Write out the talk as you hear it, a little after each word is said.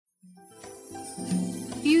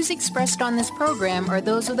Views expressed on this program are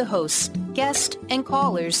those of the hosts, guests, and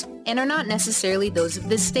callers, and are not necessarily those of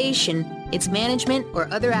this station, its management, or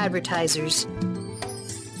other advertisers.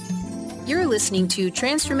 You're listening to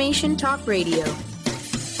Transformation Talk Radio.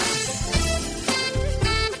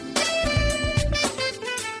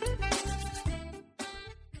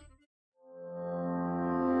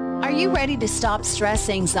 Are you ready to stop stress,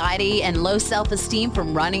 anxiety, and low self-esteem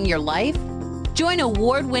from running your life? Join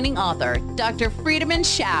award-winning author Dr. Friedemann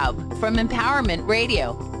Schaub from Empowerment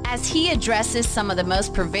Radio as he addresses some of the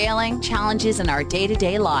most prevailing challenges in our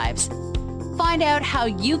day-to-day lives. Find out how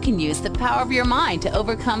you can use the power of your mind to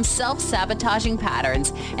overcome self-sabotaging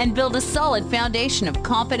patterns and build a solid foundation of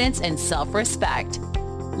confidence and self-respect.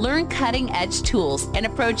 Learn cutting-edge tools and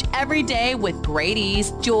approach every day with great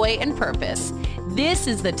ease, joy, and purpose. This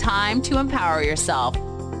is the time to empower yourself.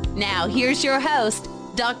 Now, here's your host,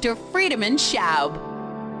 Dr. Friedemann Schaub.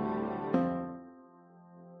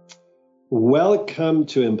 Welcome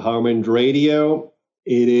to Empowerment Radio.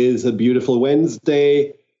 It is a beautiful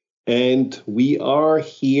Wednesday, and we are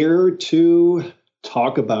here to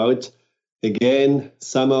talk about, again,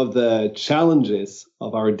 some of the challenges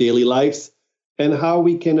of our daily lives and how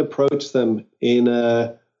we can approach them in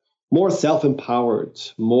a more self-empowered,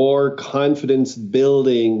 more confidence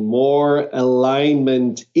building, more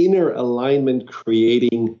alignment, inner alignment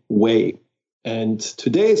creating way. And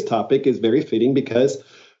today's topic is very fitting because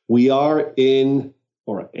we are entering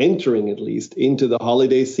at least into the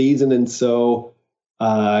holiday season. And so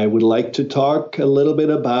I would like to talk a little bit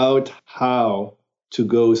about how to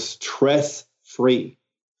go stress-free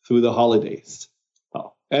through the holidays.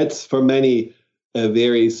 Well, that's for many a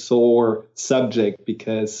very sore subject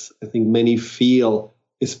because I think many feel,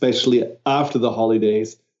 especially after the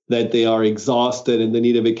holidays, that they are exhausted and they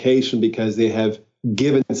need a vacation because they have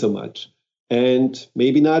given so much and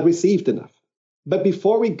maybe not received enough. But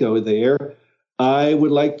before we go there, I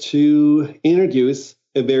would like to introduce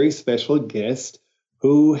a very special guest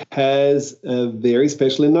who has a very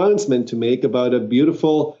special announcement to make about a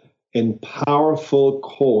beautiful and powerful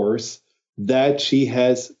course that she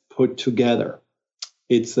has put together.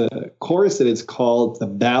 It's a course that is called the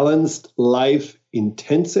Balanced Life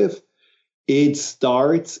Intensive. It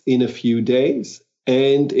starts in a few days,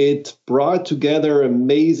 and it brought together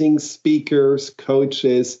amazing speakers,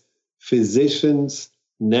 coaches, physicians,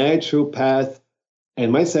 naturopath,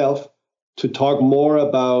 and myself to talk more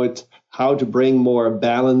about how to bring more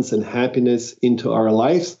balance and happiness into our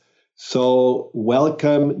lives. So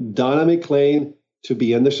welcome Donna McLean to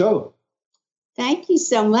be on the show. Thank you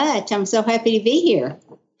so much. I'm so happy to be here.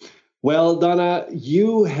 Well, Donna,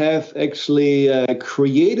 you have actually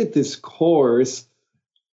created this course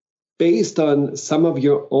based on some of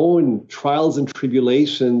your own trials and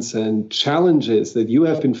tribulations and challenges that you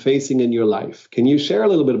have been facing in your life. Can you share a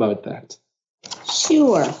little bit about that?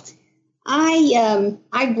 Sure.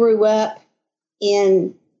 I grew up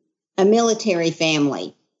in a military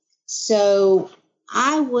family, so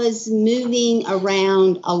I was moving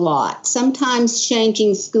around a lot, sometimes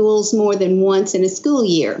changing schools more than once in a school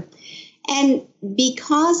year. And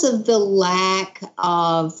because of the lack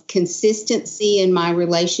of consistency in my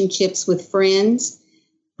relationships with friends,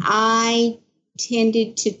 I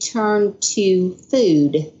tended to turn to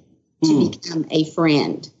food to become a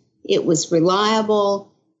friend. It was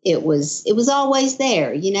reliable. It was always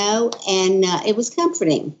there, and it was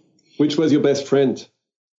comforting. Which was your best friend?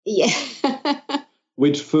 Yeah.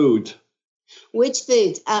 Which food? Which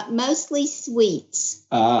foods? Mostly sweets.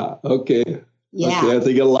 Ah, okay. Yeah. Okay, I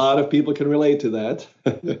think a lot of people can relate to that.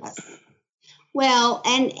 Yes. Well,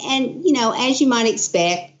 and as you might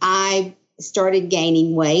expect, I started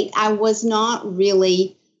gaining weight. I was not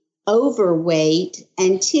really overweight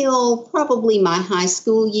until probably my high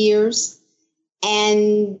school years.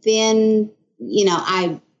 And then,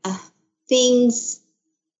 things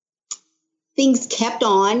kept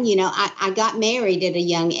on. I got married at a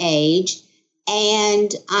young age,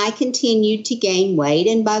 and I continued to gain weight.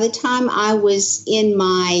 And by the time I was in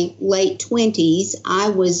my late 20s, I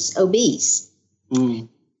was obese. And,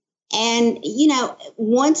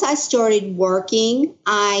 once I started working,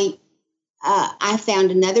 I found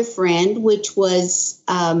another friend, which was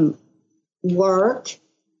work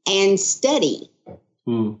and study.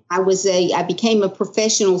 I became a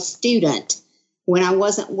professional student. When I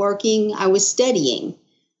wasn't working, I was studying.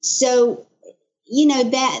 So,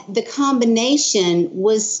 that the combination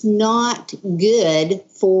was not good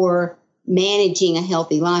for managing a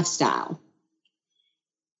healthy lifestyle.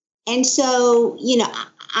 And so,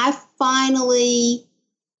 I finally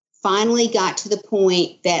got to the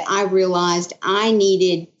point that I realized I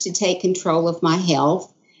needed to take control of my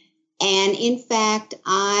health. And in fact,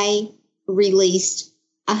 I released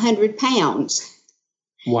 100 pounds.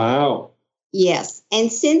 Wow. Yes.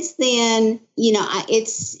 And since then,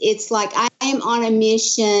 it's like I am on a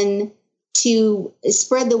mission to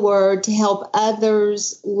spread the word, to help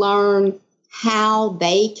others learn how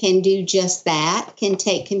they can do just that, can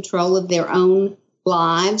take control of their own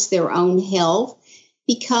lives, their own health,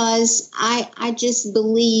 because I just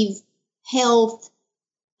believe health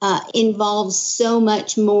involves so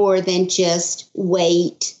much more than just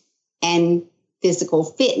weight and physical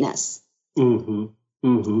fitness. Mm-hmm.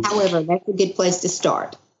 Mm-hmm. However, that's a good place to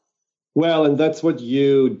start. Well, and that's what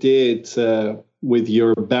you did with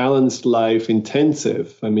your Balanced Life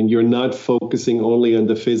Intensive. I mean, you're not focusing only on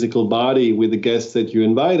the physical body with the guests that you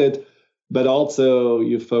invited, but also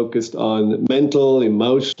you focused on mental,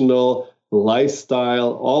 emotional,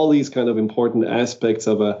 lifestyle, all these kind of important aspects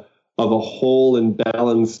of a whole and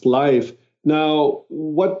balanced life. Now,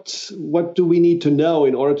 what do we need to know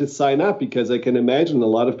in order to sign up? Because I can imagine a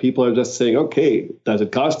lot of people are just saying, okay, does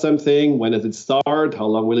it cost something? When does it start? How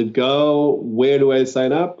long will it go? Where do I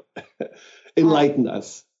sign up? Enlighten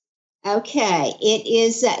us. Okay. It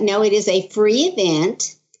is a free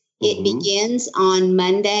event. It begins on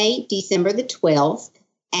Monday, December the 12th,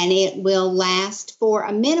 and it will last for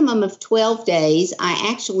a minimum of 12 days. I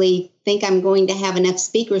actually think I'm going to have enough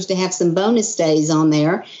speakers to have some bonus days on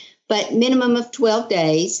there, but minimum of 12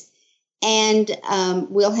 days. And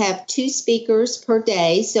we'll have 2 speakers per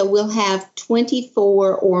day. So we'll have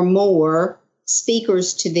 24 or more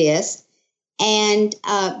speakers to this. And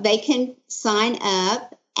they can sign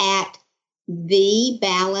up at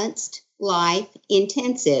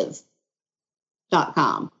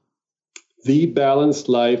thebalancedlifeintensive.com.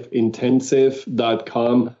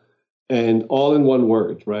 Thebalancedlifeintensive.com, and all in one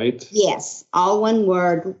word, right? Yes, all one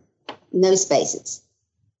word, no spaces.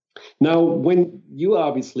 Now, when you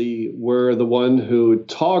obviously were the one who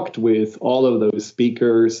talked with all of those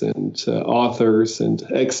speakers and authors and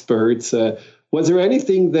experts, was there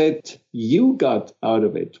anything that you got out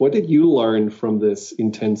of it? What did you learn from this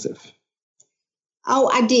intensive? Oh,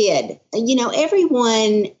 I did.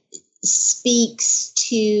 Everyone speaks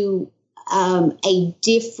to a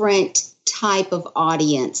different type of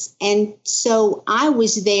audience. And so I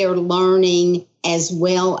was there learning as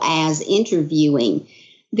well as interviewing.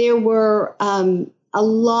 There were a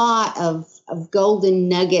lot of golden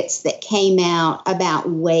nuggets that came out about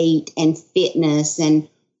weight and fitness and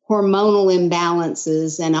hormonal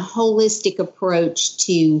imbalances and a holistic approach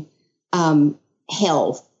to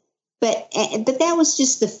health. But that was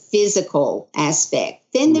just the physical aspect.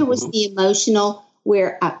 Then there was the emotional,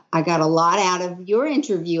 where I got a lot out of your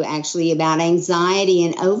interview, actually, about anxiety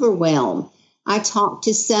and overwhelm. I talked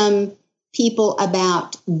to some people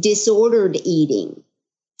about disordered eating.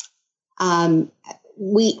 I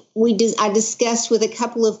discussed with a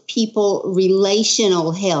couple of people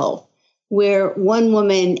relational health, where one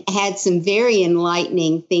woman had some very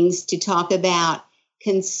enlightening things to talk about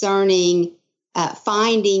concerning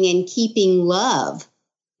finding and keeping love.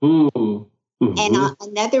 And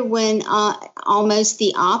another one, almost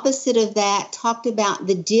the opposite of that, talked about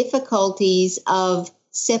the difficulties of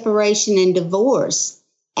separation and divorce.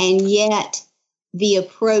 And yet the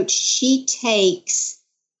approach she takes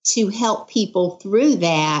to help people through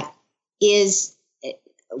that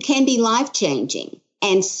can be life-changing.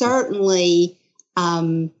 And certainly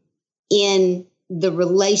in the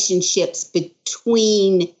relationships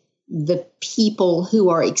between the people who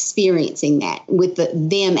are experiencing that with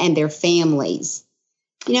them and their families.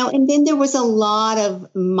 And then there was a lot of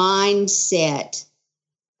mindset.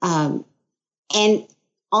 And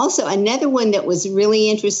also another one that was really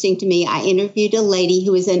interesting to me, I interviewed a lady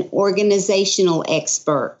who is an organizational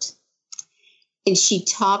expert. And she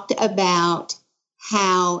talked about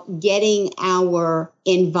how getting our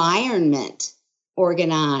environment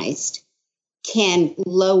organized can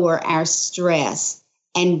lower our stress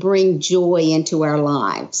and bring joy into our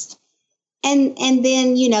lives. And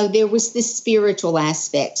then, there was the spiritual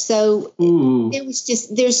aspect. So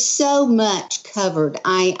there's so much covered.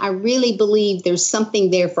 I really believe there's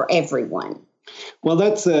something there for everyone. Well,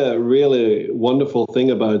 that's a really wonderful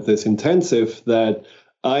thing about this intensive, that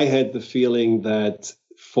I had the feeling that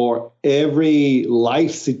for every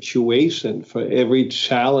life situation, for every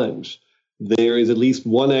challenge, there is at least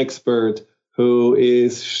one expert who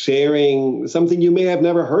is sharing something you may have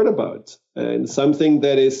never heard about, and something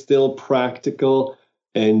that is still practical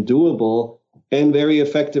and doable and very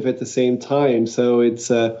effective at the same time. So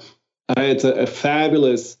it's a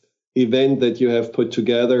fabulous event that you have put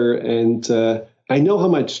together, and I know how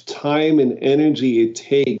much time and energy it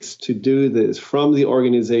takes to do this, from the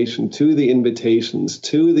organization to the invitations,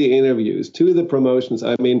 to the interviews, to the promotions.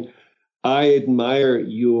 I mean, I admire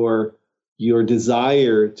your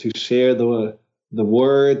desire to share the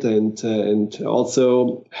word and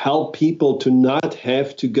also help people to not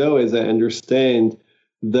have to go, as I understand,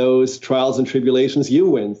 those trials and tribulations you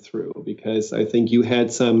went through, because I think you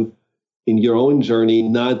had some in your own journey,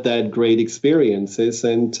 not that great experiences.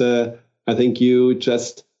 And I think you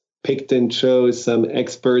just picked and chose some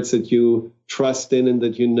experts that you trust in and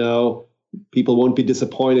that you know people won't be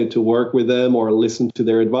disappointed to work with them or listen to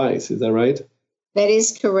their advice. Is that right? That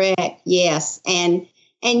is correct. Yes. And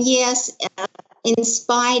yes, in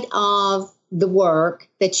spite of the work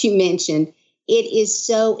that you mentioned, it is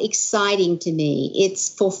so exciting to me.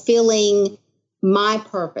 It's fulfilling my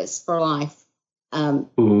purpose for life,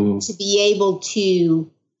 to be able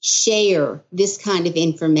to share this kind of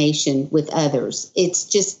information with others.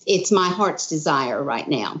 It's my heart's desire right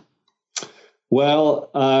now. Well,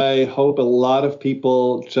 I hope a lot of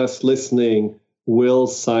people just listening will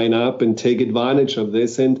sign up and take advantage of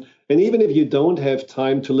this. And even if you don't have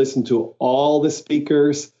time to listen to all the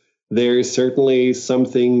speakers, there is certainly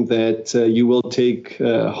something that you will take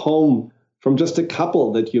home from just a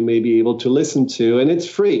couple that you may be able to listen to, and it's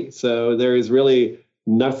free. So there is really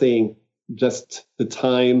nothing, just the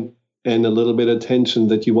time and a little bit of attention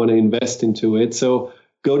that you want to invest into it. So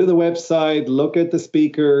go to the website, look at the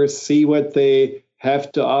speakers, see what they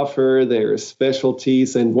have to offer, their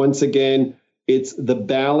specialties. And once again, it's the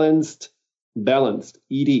balanced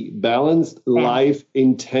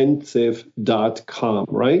lifeintensive.com,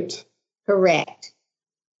 right? Correct.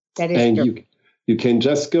 That is and correct. You can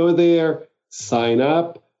just go there, sign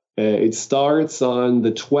up. It starts on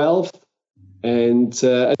the 12th. And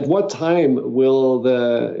at what time will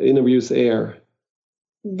the interviews air?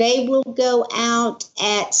 They will go out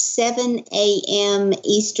at 7 a.m.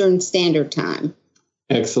 Eastern Standard Time.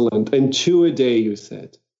 Excellent. And 2 a day, you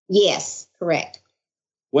said? Yes, correct.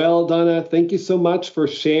 Well, Donna, thank you so much for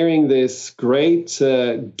sharing this great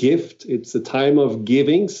gift. It's a time of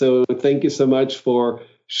giving. So thank you so much for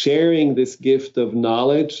sharing this gift of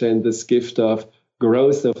knowledge and this gift of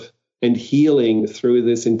growth and healing through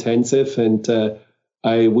this intensive. And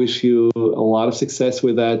I wish you a lot of success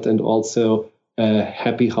with that, and also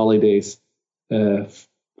happy holidays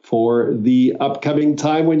for the upcoming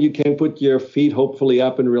time when you can put your feet hopefully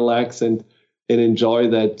up and relax and enjoy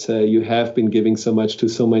that you have been giving so much to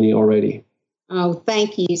so many already. Oh,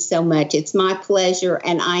 thank you so much. It's my pleasure,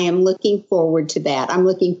 and I am looking forward to that. I'm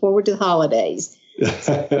looking forward to the holidays.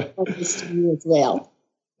 So to you as well.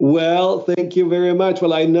 Well, thank you very much.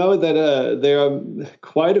 Well, I know that there are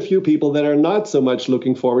quite a few people that are not so much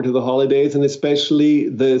looking forward to the holidays, and especially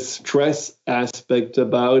the stress aspect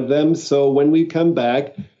about them. So when we come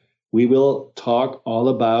back, we will talk all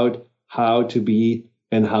about how to be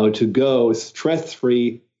and how to go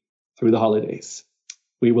stress-free through the holidays.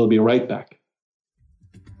 We will be right back.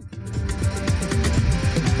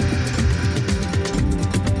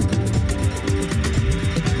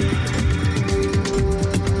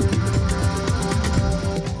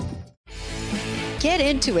 Get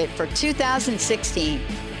into it for 2016.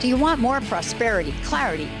 Do you want more prosperity,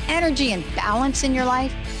 clarity, energy, and balance in your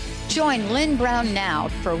life? Join Lynn Brown now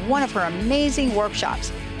for one of her amazing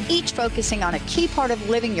workshops, each focusing on a key part of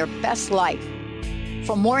living your best life.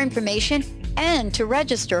 For more information and to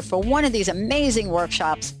register for one of these amazing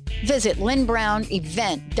workshops, visit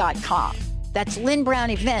lynnbrownevent.com. That's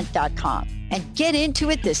lynnbrownevent.com. And get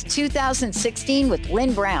into it this 2016 with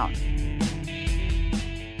Lynn Brown.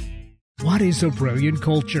 What is a brilliant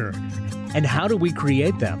culture? And how do we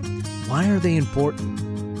create them? Why are they important?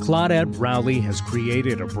 Claudette Rowley has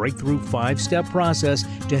created a breakthrough 5-step process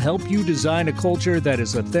to help you design a culture that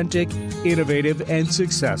is authentic, innovative, and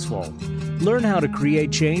successful. Learn how to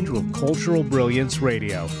create change with Cultural Brilliance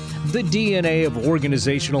Radio, the DNA of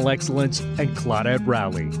organizational excellence, and Claudette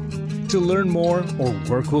Rowley. To learn more or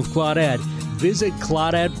work with Claudette, visit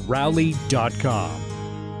ClaudetteRowley.com.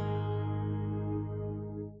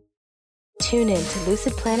 Tune in to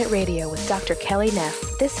Lucid Planet Radio with Dr. Kelly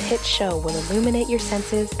Neff. This hit show will illuminate your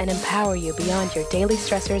senses and empower you beyond your daily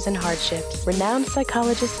stressors and hardships. Renowned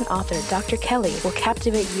psychologist and author Dr. Kelly will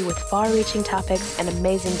captivate you with far-reaching topics and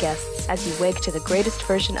amazing guests as you wake to the greatest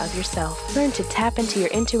version of yourself. Learn to tap into your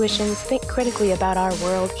intuitions, think critically about our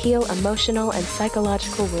world, heal emotional and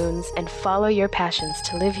psychological wounds, and follow your passions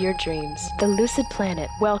to live your dreams. The Lucid Planet.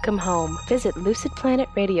 Welcome home. Visit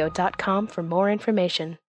lucidplanetradio.com for more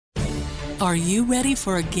information. Are you ready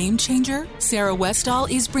for a game changer? Sarah Westall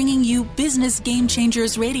is bringing you Business Game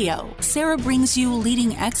Changers Radio. Sarah brings you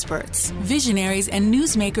leading experts, visionaries, and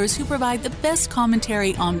newsmakers who provide the best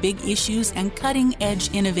commentary on big issues and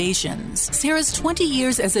cutting-edge innovations. Sarah's 20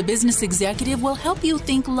 years as a business executive will help you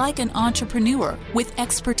think like an entrepreneur with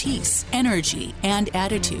expertise, energy, and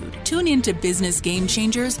attitude. Tune into Business Game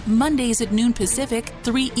Changers Mondays at noon Pacific,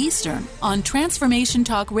 3 Eastern on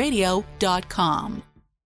TransformationTalkRadio.com.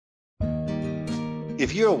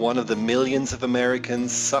 If you're one of the millions of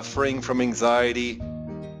Americans suffering from anxiety,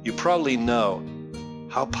 you probably know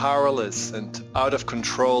how powerless and out of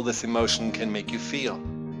control this emotion can make you feel.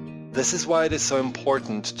 This is why it is so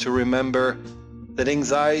important to remember that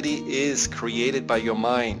anxiety is created by your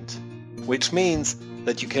mind, which means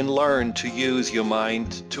that you can learn to use your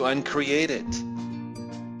mind to uncreate it.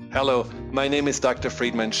 Hello, my name is Dr.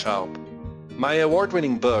 Friedemann Schaub. My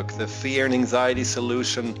award-winning book, The Fear and Anxiety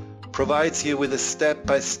Solution, provides you with a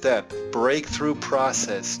step-by-step breakthrough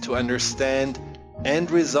process to understand and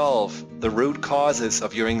resolve the root causes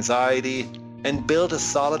of your anxiety and build a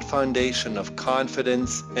solid foundation of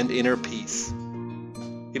confidence and inner peace.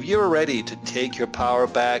 If you're ready to take your power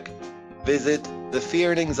back, visit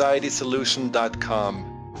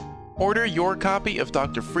thefearandanxietysolution.com. Order your copy of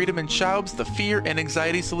Dr. Friedemann Schaub's The Fear and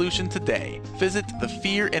Anxiety Solution today. Visit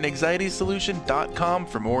thefearandanxietysolution.com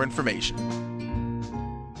for more information.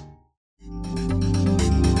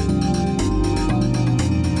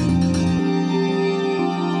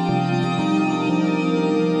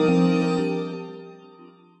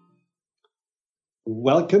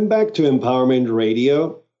 Welcome back to Empowerment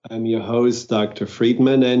Radio. I'm your host, Dr.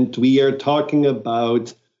 Friedemann, and we are talking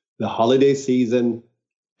about the holiday season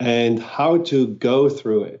and how to go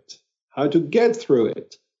through it, how to get through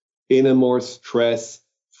it in a more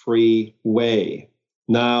stress-free way.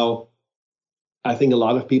 Now, I think a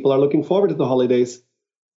lot of people are looking forward to the holidays,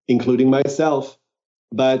 including myself,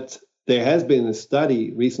 but there has been a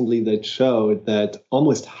study recently that showed that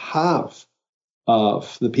almost half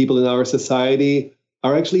of the people in our society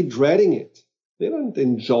are actually dreading it. They don't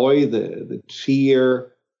enjoy the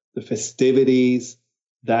cheer, the festivities,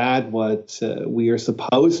 that what we are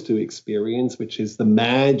supposed to experience, which is the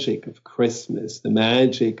magic of Christmas, the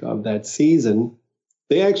magic of that season.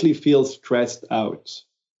 They actually feel stressed out.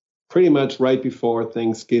 Pretty much right before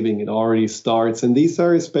Thanksgiving, it already starts. And these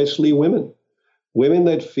are especially women. Women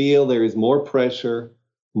that feel there is more pressure,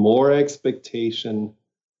 more expectation,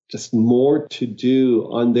 just more to do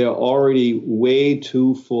on their already way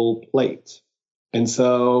too full plate. And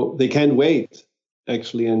so they can't wait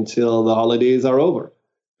actually until the holidays are over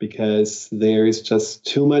because there is just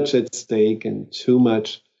too much at stake and too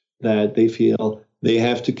much that they feel they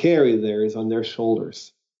have to carry theirs on their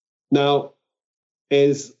shoulders. Now,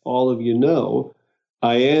 as all of you know,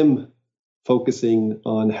 I am focusing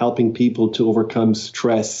on helping people to overcome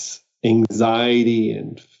stress, anxiety,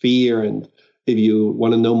 and fear. And if you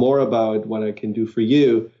want to know more about what I can do for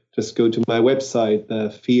you, just go to my website,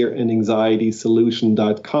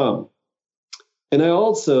 thefearandanxietysolution.com. And I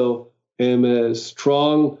also am a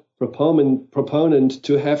strong proponent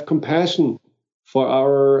to have compassion for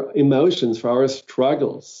our emotions, for our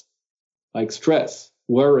struggles, like stress,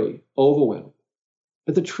 worry, overwhelm.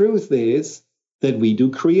 But the truth is that we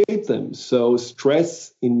do create them. So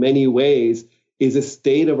stress in many ways is a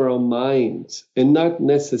state of our mind and not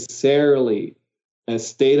necessarily a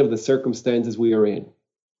state of the circumstances we are in.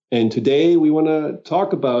 And today we want to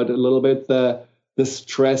talk about a little bit the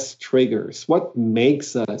stress triggers. What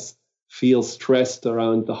makes us feel stressed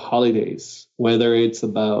around the holidays, whether it's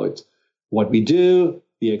about what we do,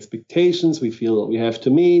 the expectations we feel we have to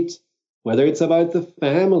meet, whether it's about the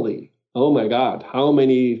family. Oh my God, how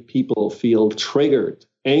many people feel triggered,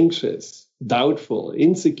 anxious, doubtful,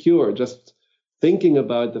 insecure, just thinking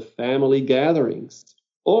about the family gatherings.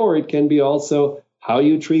 Or it can be also how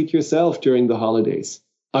you treat yourself during the holidays.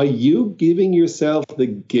 Are you giving yourself the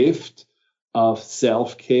gift of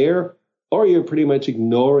self-care, or you're pretty much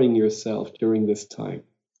ignoring yourself during this time?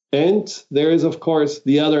 And there is, of course,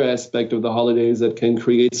 the other aspect of the holidays that can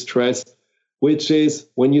create stress, which is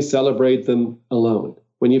when you celebrate them alone.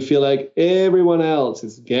 When you feel like everyone else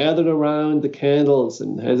is gathered around the candles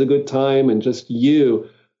and has a good time, and just you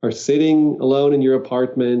are sitting alone in your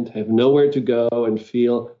apartment, have nowhere to go, and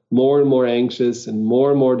feel more and more anxious and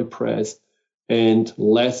more depressed and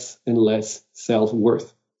less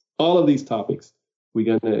self-worth. All of these topics we're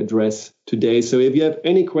going to address today. So if you have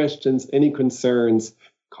any questions, any concerns,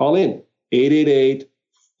 call in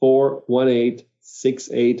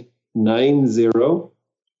 888-418-6890.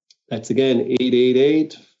 That's again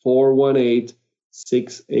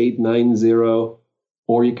 888-418-6890.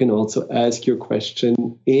 or you can also ask your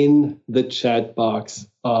question in the chat box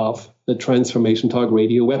of the Transformation Talk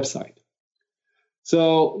Radio website.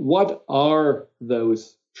 So what are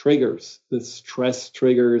those triggers, the stress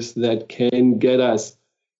triggers that can get us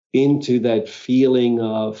into that feeling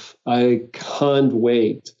of, I can't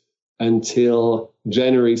wait until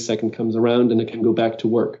January 2nd comes around and I can go back to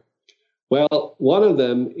work? Well, one of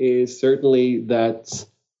them is certainly that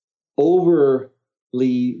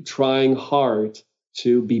overly trying hard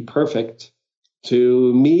to be perfect,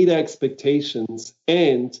 to meet expectations,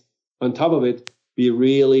 and on top of it, be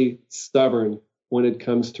really stubborn when it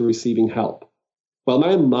comes to receiving help. Well,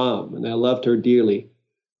 my mom, and I loved her dearly,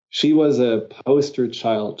 she was a poster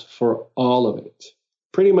child for all of it.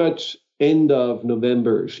 Pretty much end of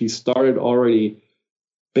November, she started already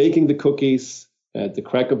baking the cookies at the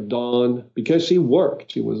crack of dawn because she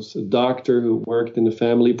worked. She was a doctor who worked in a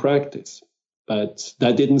family practice. But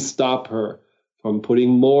that didn't stop her from putting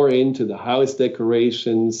more into the house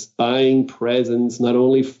decorations, buying presents, not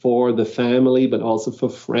only for the family, but also for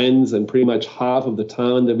friends and pretty much half of the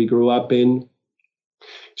town that we grew up in.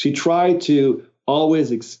 She tried to always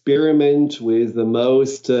experiment with the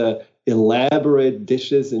most elaborate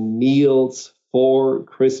dishes and meals for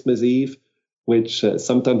Christmas Eve, which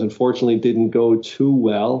sometimes, unfortunately, didn't go too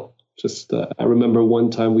well. I remember one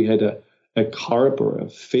time we had a carp or a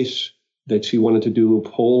fish that she wanted to do a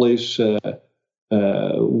Polish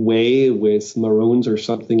way with maroons or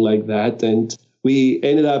something like that. And we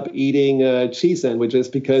ended up eating cheese sandwiches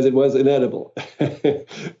because it was inedible.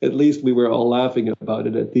 At least we were all laughing about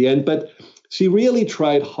it at the end. But she really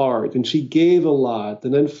tried hard and she gave a lot.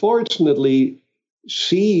 And unfortunately,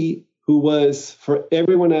 she, who was for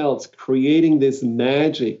everyone else creating this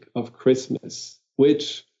magic of Christmas,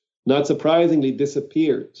 which not surprisingly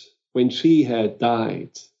disappeared when she had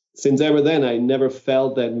died. Since ever then, I never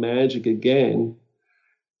felt that magic again.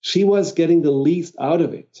 She was getting the least out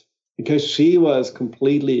of it because she was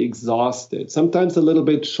completely exhausted, sometimes a little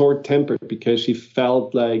bit short-tempered because she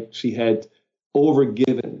felt like she had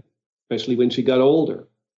overgiven, especially when she got older.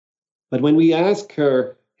 But when we ask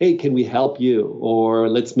her, hey, can we help you? Or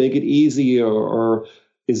let's make it easier, or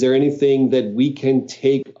is there anything that we can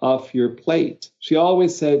take off your plate? She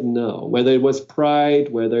always said no, whether it was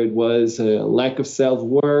pride, whether it was a lack of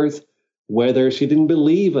self-worth, whether she didn't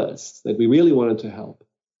believe us, that we really wanted to help.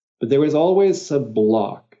 But there was always a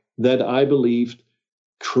block that I believed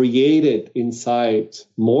created inside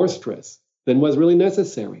more stress than was really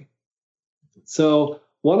necessary. So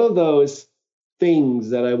one of those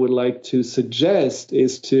things that I would like to suggest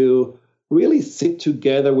is to really sit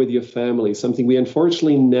together with your family, something we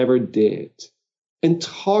unfortunately never did, and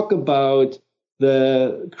talk about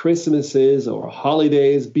the Christmases or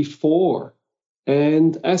holidays before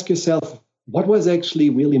and ask yourself, what was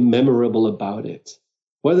actually really memorable about it?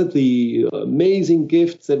 Was it the amazing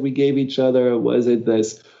gifts that we gave each other? Was it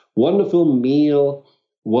this wonderful meal?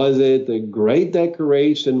 Was it a great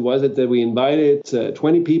decoration? Was it that we invited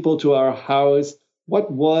 20 people to our house?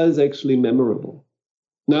 What was actually memorable?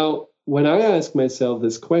 Now, when I asked myself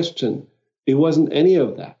this question, it wasn't any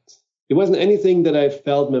of that. It wasn't anything that I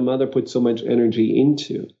felt my mother put so much energy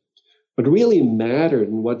into. What really mattered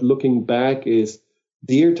and what looking back is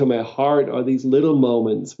dear to my heart are these little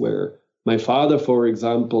moments where my father, for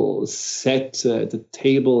example, sat at the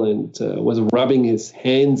table and was rubbing his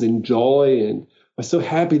hands in joy and was so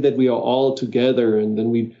happy that we are all together. And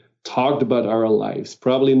then we talked about our lives,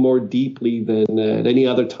 probably more deeply than at any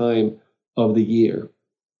other time of the year.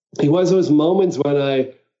 It was those moments when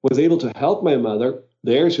I was able to help my mother.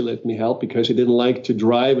 There she let me help because she didn't like to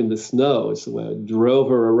drive in the snow. So I drove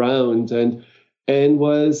her around and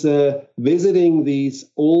was visiting these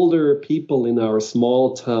older people in our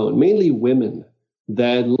small town, mainly women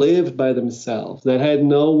that lived by themselves, that had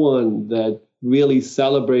no one that really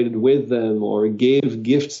celebrated with them or gave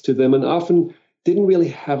gifts to them, and often didn't really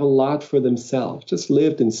have a lot for themselves, just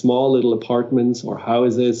lived in small little apartments or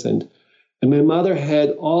houses. And my mother had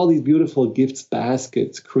all these beautiful gifts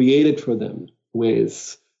baskets created for them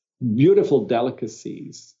with beautiful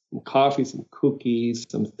delicacies, some coffees, some cookies,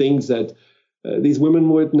 some things that these women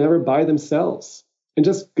would never buy themselves. And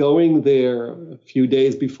just going there a few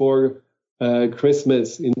days before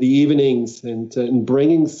Christmas in the evenings and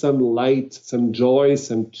bringing some light, some joy,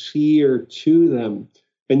 some cheer to them,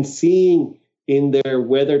 and seeing in their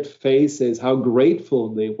weathered faces how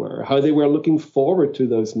grateful they were, how they were looking forward to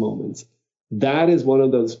those moments. That is one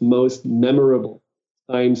of those most memorable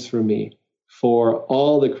times for me for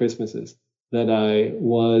all the Christmases that I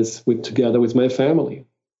was together with my family.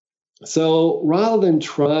 So rather than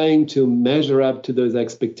trying to measure up to those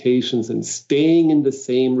expectations and staying in the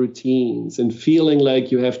same routines and feeling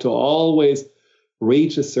like you have to always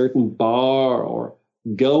reach a certain bar or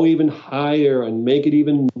go even higher and make it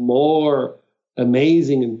even more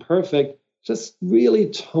amazing and perfect, just really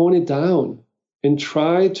tone it down and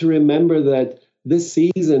try to remember that this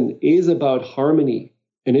season is about harmony,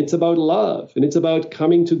 and it's about love, and it's about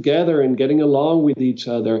coming together and getting along with each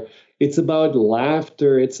other. It's about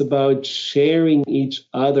laughter. It's about sharing each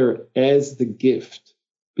other as the gift.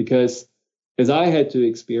 Because as I had to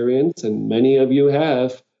experience, and many of you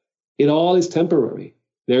have, it all is temporary.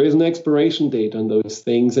 There is an expiration date on those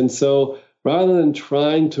things. And so rather than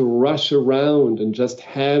trying to rush around and just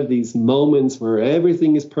have these moments where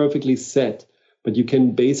everything is perfectly set, but you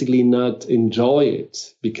can basically not enjoy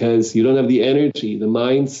it because you don't have the energy, the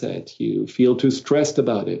mindset, you feel too stressed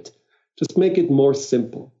about it, just make it more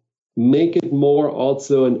simple. Make it more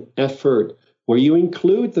also an effort where you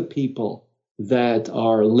include the people that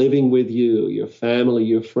are living with you, your family,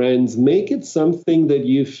 your friends. Make it something that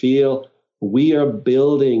you feel we are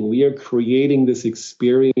building, we are creating this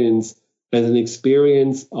experience as an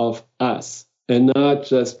experience of us and not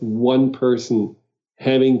just one person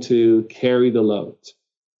having to carry the load.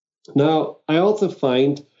 Now, I also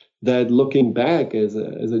find that looking back as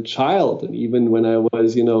a child, and even when I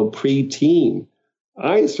was, pre-teen,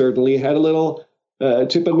 I certainly had a little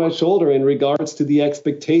chip on my shoulder in regards to the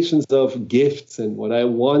expectations of gifts and what I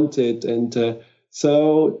wanted. And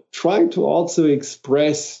so trying to also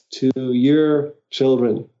express to your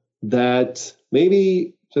children that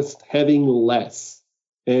maybe just having less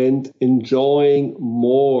and enjoying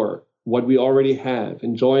more what we already have,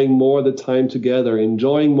 enjoying more the time together,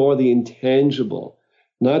 enjoying more the intangible,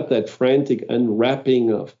 not that frantic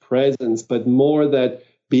unwrapping of presents, but more that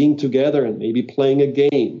being together and maybe playing a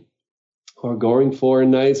game or going for a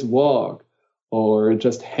nice walk or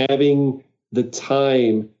just having the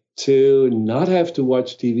time to not have to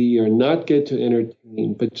watch TV or not get to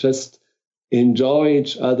entertain, but just enjoy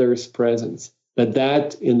each other's presence.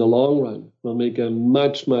 That in the long run will make a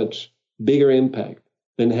much, much bigger impact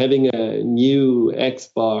than having a new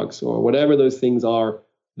Xbox or whatever those things are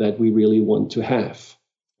that we really want to have.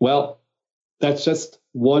 Well, that's just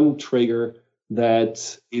one trigger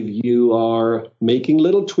that if you are making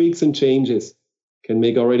little tweaks and changes can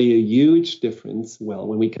make already a huge difference. Well,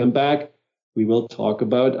 when we come back, we will talk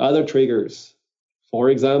about other triggers. For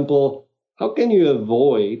example, how can you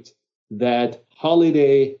avoid that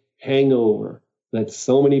holiday hangover that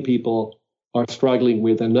so many people are struggling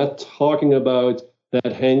with? I'm not talking about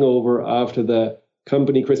that hangover after the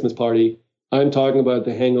company Christmas party. I'm talking about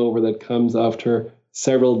the hangover that comes after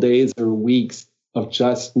several days or weeks of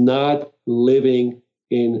just not living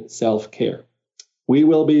in self-care. We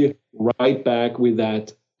will be right back with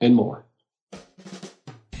that and more.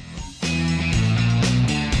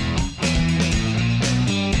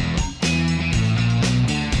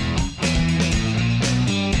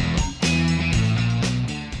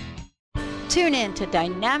 Tune in to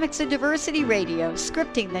Dynamics of Diversity Radio,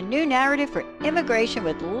 scripting the new narrative for immigration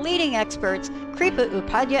with leading experts Kripa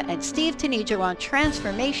Upadhyay and Steve Tanijo on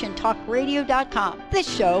TransformationTalkRadio.com.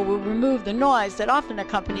 This show will remove the noise that often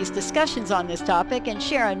accompanies discussions on this topic and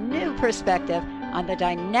share a new perspective on the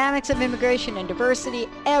dynamics of immigration and diversity,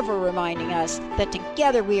 ever reminding us that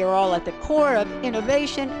together we are all at the core of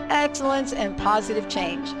innovation, excellence, and positive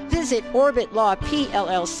change. Visit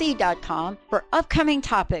OrbitLawPLLC.com for upcoming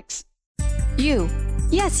topics. You,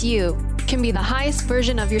 yes you, can be the highest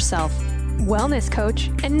version of yourself. Wellness coach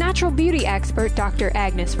and natural beauty expert Dr.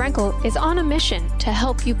 Agnes Frenkel is on a mission to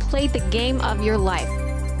help you play the game of your life.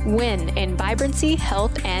 Win in vibrancy,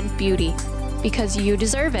 health, and beauty. Because you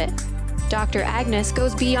deserve it. Dr. Agnes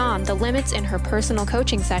goes beyond the limits in her personal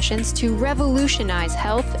coaching sessions to revolutionize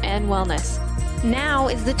health and wellness. Now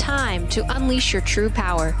is the time to unleash your true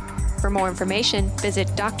power. For more information, visit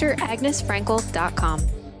dragnesfrenkel.com.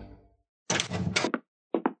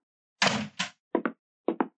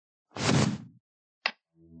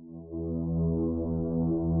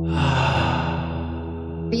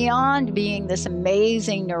 Beyond being this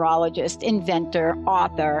amazing neurologist, inventor,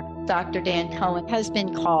 author, Dr. Dan Cohen has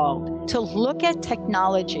been called to look at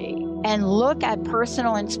technology and look at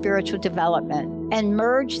personal and spiritual development and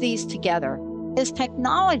merge these together. As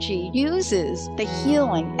technology uses the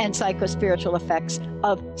healing and psychospiritual effects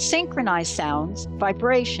of synchronized sounds,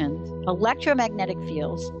 vibrations, electromagnetic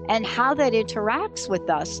fields, and how that interacts with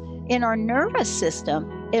us in our nervous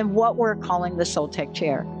system in what we're calling the Soltech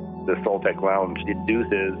chair. The Soltech Lounge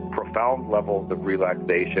induces profound levels of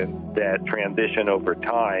relaxation that transition over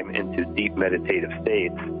time into deep meditative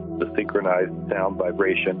states. The synchronized sound,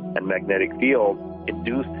 vibration, and magnetic field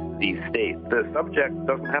induce these states. The subject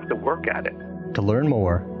doesn't have to work at it. To learn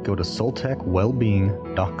more, go to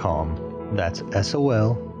soltechwellbeing.com. That's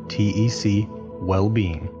SOLTEC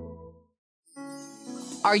Wellbeing.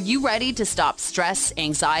 Are you ready to stop stress,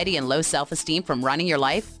 anxiety, and low self-esteem from running your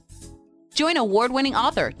life? Join award-winning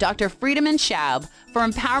author Dr. Friedemann Schaub for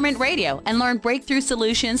Empowerment Radio and learn breakthrough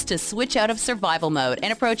solutions to switch out of survival mode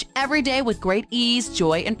and approach every day with great ease,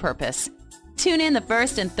 joy, and purpose. Tune in the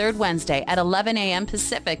first and third Wednesday at 11 a.m.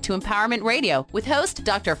 Pacific to Empowerment Radio with host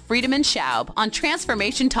Dr. Friedemann Schaub on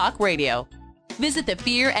Transformation Talk Radio. Visit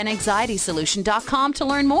thefearandanxietysolution.com to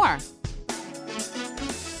learn more.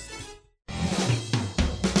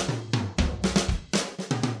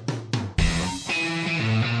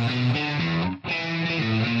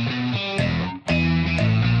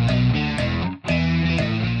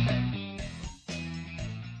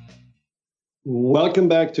 Welcome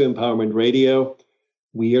back to Empowerment Radio.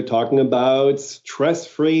 We are talking about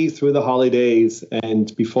stress-free through the holidays.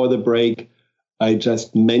 And before the break, I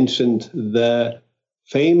just mentioned the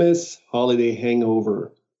famous holiday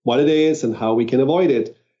hangover, what it is and how we can avoid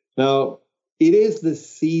it. Now, it is the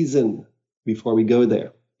season, before we go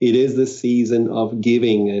there, it is the season of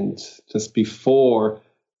giving. And just before,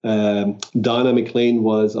 Donna McLean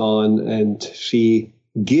was on, and she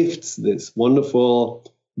gifts this wonderful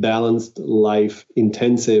Balanced Life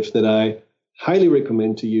Intensive that I highly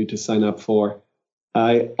recommend to you to sign up for.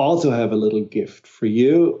 I also have a little gift for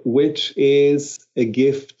you, which is a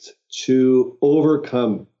gift to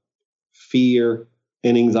overcome fear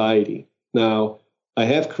and anxiety. Now, I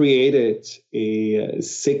have created a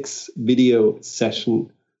 6-video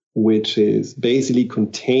session, which is basically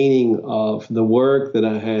containing of the work that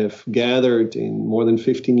I have gathered in more than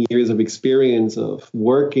 15 years of experience of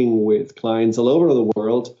working with clients all over the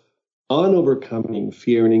world on overcoming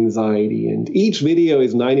fear and anxiety. And each video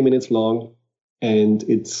is 90 minutes long, and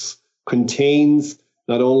it contains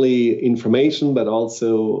not only information, but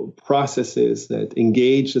also processes that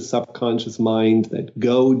engage the subconscious mind, that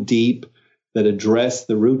go deep, that address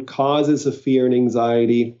the root causes of fear and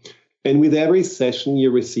anxiety. And with every session, you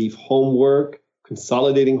receive homework,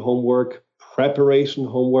 consolidating homework, preparation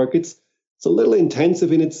homework. It's a little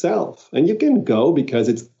intensive in itself. And you can go because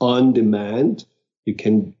it's on demand. You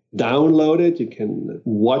can download it. You can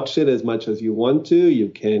watch it as much as you want to. You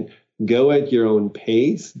can go at your own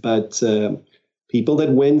pace. But people that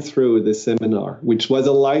went through the seminar, which was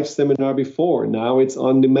a live seminar before, now it's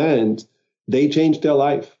on demand, they changed their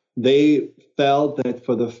life. They felt that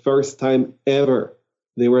for the first time ever,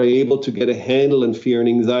 they were able to get a handle on fear and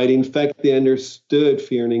anxiety. In fact, they understood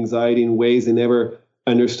fear and anxiety in ways they never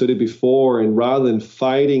understood it before. And rather than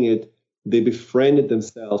fighting it, they befriended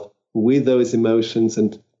themselves with those emotions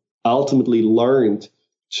and ultimately learned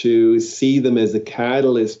to see them as a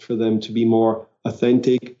catalyst for them to be more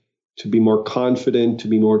authentic, to be more confident, to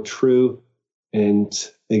be more true. And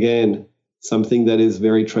again, something that is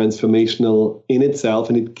very transformational in itself.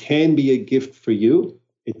 And it can be a gift for you.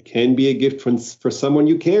 It can be a gift for someone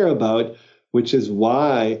you care about, which is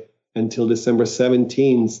why until December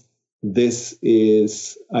 17th, this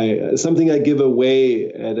is something I give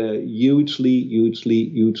away at a hugely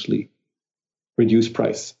reduced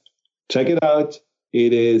price. Check it out.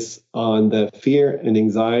 It is on the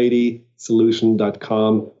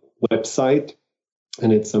fearandanxietysolution.com website.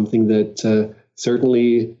 And it's something that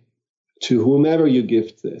certainly to whomever you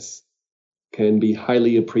gift this can be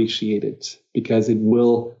highly appreciated because it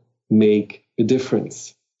will make a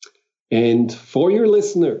difference. And for your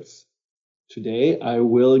listeners, today I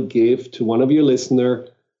will give to one of your listeners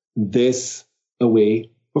this away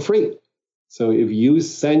for free. So if you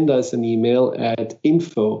send us an email at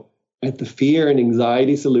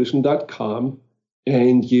info@thefearandanxietysolution.com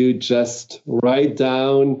and you just write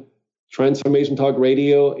down Transformation Talk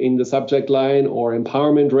Radio in the subject line or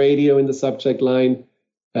Empowerment Radio in the subject line,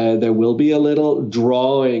 there will be a little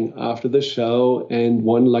drawing after the show, and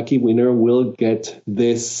one lucky winner will get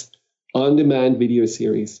this on-demand video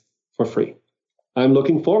series for free. I'm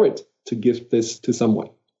looking forward to gift this to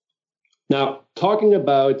someone. Now, talking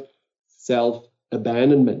about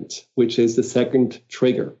self-abandonment, which is the second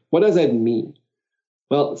trigger. What does that mean?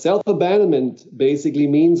 Well, self-abandonment basically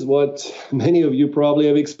means what many of you probably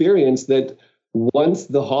have experienced, that once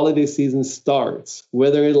the holiday season starts,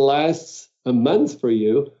 whether it lasts a month for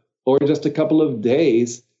you or just a couple of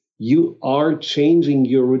days, you are changing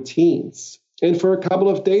your routines. And for a couple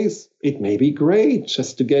of days, it may be great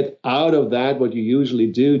just to get out of that, what you usually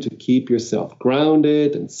do to keep yourself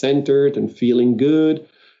grounded and centered and feeling good.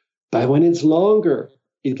 But when it's longer,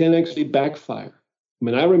 it can actually backfire. I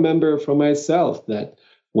mean, I remember from myself that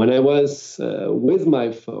when I was with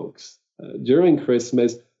my folks during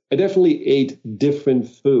Christmas, I definitely ate different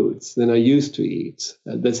foods than I used to eat.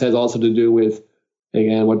 This has also to do with,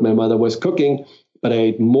 again, what my mother was cooking, but I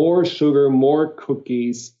ate more sugar, more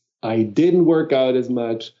cookies. I didn't work out as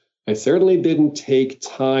much. I certainly didn't take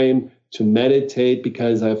time to meditate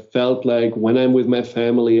because I felt like when I'm with my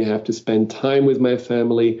family, I have to spend time with my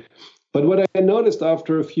family. But what I noticed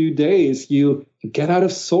after a few days, you get out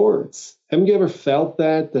of sorts. Haven't you ever felt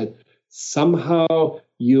that somehow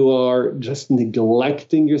you are just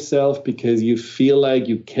neglecting yourself because you feel like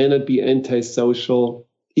you cannot be antisocial,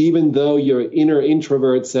 even though your inner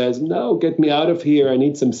introvert says, no, get me out of here, I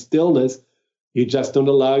need some stillness. You just don't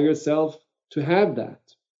allow yourself to have that.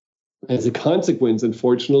 As a consequence,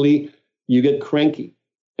 unfortunately, you get cranky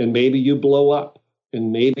and maybe you blow up.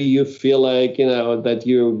 And maybe you feel like, that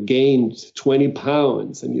you gained 20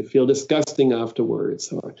 pounds and you feel disgusting afterwards.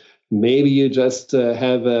 Or maybe you just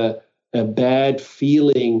have a bad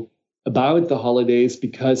feeling about the holidays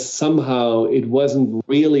because somehow it wasn't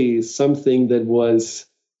really something that was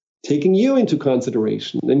taking you into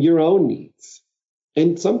consideration and your own needs.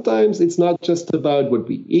 And sometimes it's not just about what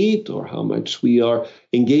we eat or how much we are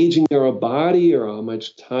engaging our body or how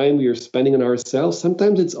much time we are spending on ourselves.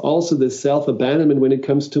 Sometimes it's also the self-abandonment when it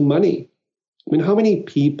comes to money. I mean, how many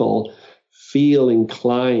people feel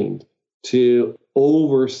inclined to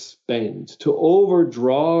overspend, to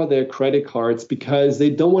overdraw their credit cards because they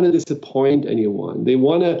don't want to disappoint anyone? They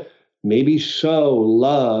want to maybe show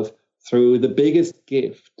love through the biggest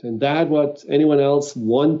gift, and that what anyone else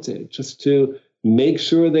wanted, just to make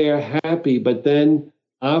sure they are happy, but then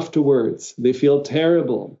afterwards they feel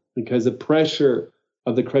terrible because the pressure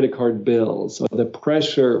of the credit card bills or the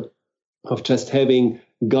pressure of just having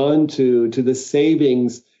gone to the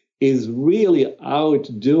savings is really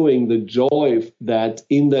outdoing the joy that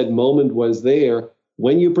in that moment was there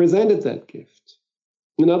when you presented that gift.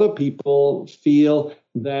 And other people feel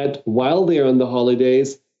that while they're on the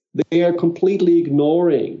holidays, they are completely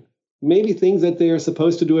ignoring maybe things that they are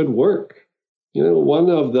supposed to do at work. One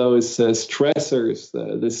of those stressors,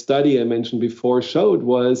 the study I mentioned before showed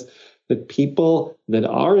was that people that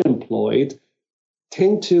are employed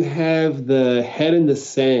tend to have the head in the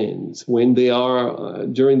sand when they are,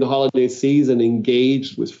 during the holiday season,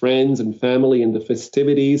 engaged with friends and family in the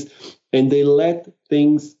festivities, and they let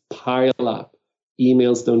things pile up.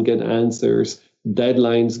 Emails don't get answers,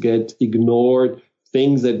 deadlines get ignored,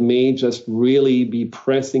 things that may just really be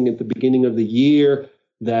pressing at the beginning of the year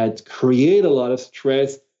that create a lot of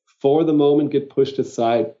stress for the moment get pushed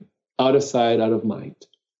aside, out of sight, out of mind.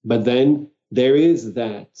 But then there is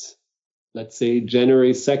that, let's say,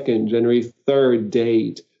 January 2nd, January 3rd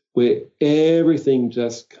date where everything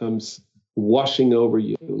just comes washing over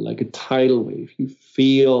you like a tidal wave. You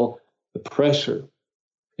feel the pressure.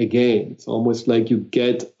 Again, it's almost like you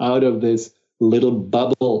get out of this little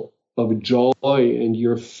bubble of joy and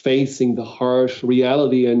you're facing the harsh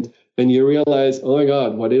reality and you realize, oh my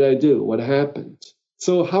God, what did I do? What happened?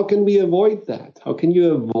 So how can we avoid that? How can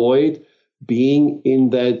you avoid being in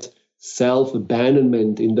that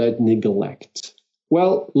self-abandonment, in that neglect?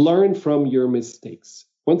 Well, learn from your mistakes.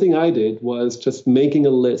 One thing I did was just making a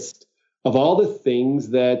list of all the things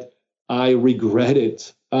that I regretted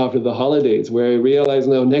after the holidays, where I realized,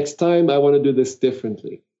 now next time I want to do this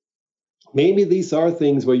differently. Maybe these are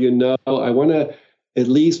things where I want to at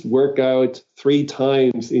least work out 3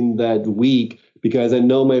 times in that week because I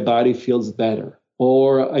know my body feels better.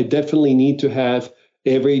 Or I definitely need to have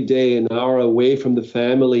every day an hour away from the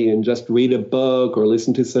family and just read a book or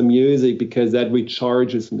listen to some music because that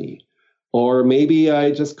recharges me. Or maybe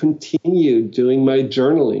I just continue doing my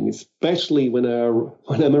journaling, especially when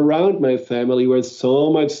I'm around my family where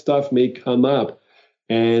so much stuff may come up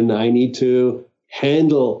and I need to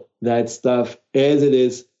handle that stuff as it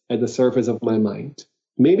is at the surface of my mind.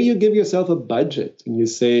 Maybe you give yourself a budget and you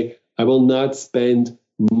say, I will not spend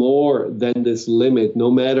more than this limit,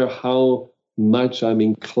 no matter how much I'm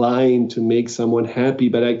inclined to make someone happy,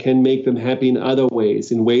 but I can make them happy in other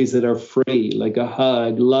ways, in ways that are free, like a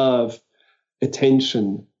hug, love,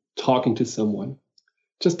 attention, talking to someone.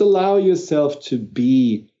 Just allow yourself to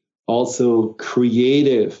be also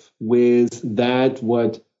creative with that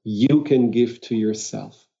what you can give to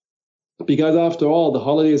yourself. Because after all, the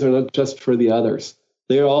holidays are not just for the others.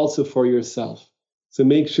 They are also for yourself. So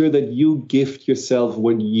make sure that you gift yourself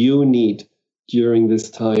what you need during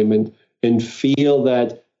this time and feel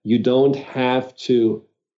that you don't have to,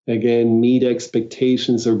 again, meet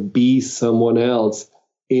expectations or be someone else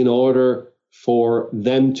in order for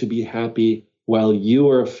them to be happy while you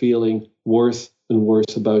are feeling worse and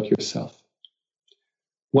worse about yourself.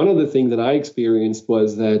 one of the things that I experienced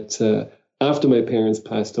was that after my parents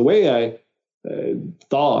passed away, I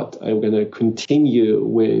thought I'm going to continue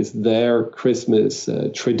with their Christmas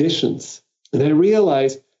traditions. And I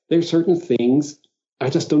realized there are certain things I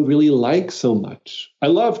just don't really like so much. I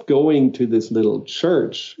loved going to this little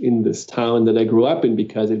church in this town that I grew up in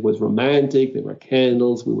because it was romantic. There were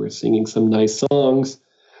candles. We were singing some nice songs.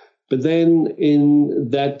 But then in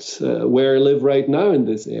that, where I live right now in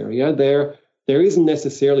this area, there isn't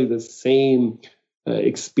necessarily the same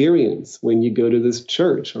experience when you go to this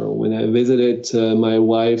church. Or when I visited my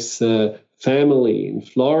wife's family in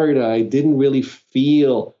Florida, I didn't really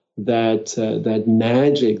feel that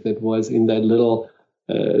magic that was in that little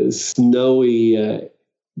snowy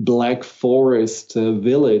Black Forest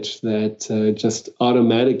village that just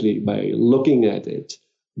automatically, by looking at it,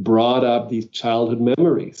 brought up these childhood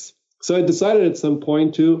memories. So I decided at some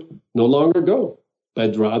point to no longer go.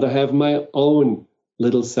 I'd rather have my own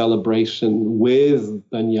little celebration with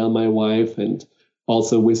Danielle, my wife, and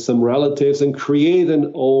also with some relatives, and create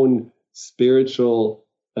an own spiritual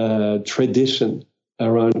tradition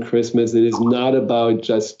around Christmas. It is not about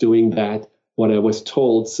just doing that, what I was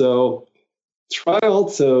told. So try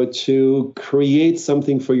also to create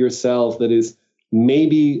something for yourself that is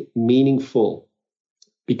maybe meaningful,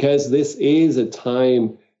 because this is a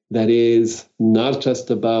time that is not just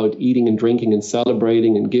about eating and drinking and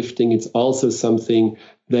celebrating and gifting. It's also something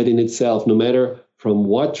that in itself, no matter from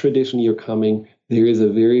what tradition you're coming, there is a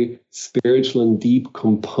very spiritual and deep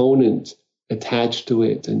component attached to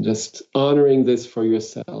it. And just honoring this for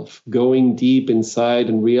yourself, going deep inside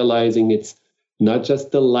and realizing it's not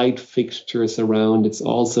just the light fixtures around, it's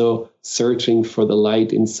also searching for the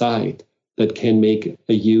light inside that can make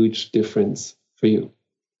a huge difference for you.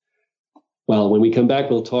 Well, when we come back,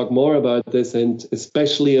 we'll talk more about this, and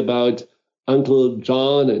especially about Uncle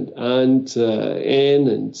John and Aunt Anne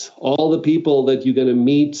and all the people that you're going to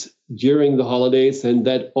meet during the holidays and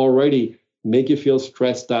that already make you feel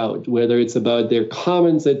stressed out, whether it's about their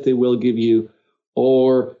comments that they will give you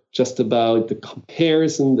or just about the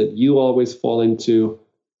comparison that you always fall into.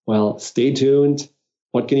 Well, stay tuned.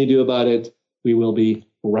 What can you do about it? We will be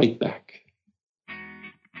right back.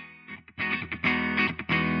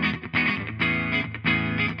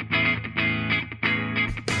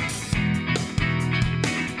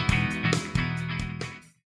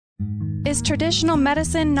 Is traditional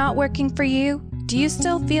medicine not working for you? Do you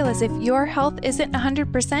still feel as if your health isn't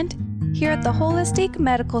 100%? Here at the Holistic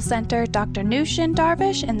Medical Center, Dr. Nushin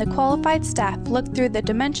Darvish and the qualified staff look through the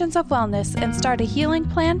dimensions of wellness and start a healing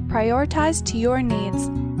plan prioritized to your needs.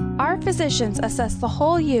 Our physicians assess the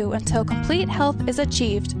whole you until complete health is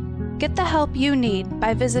achieved. Get the help you need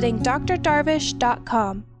by visiting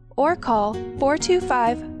drdarvish.com or call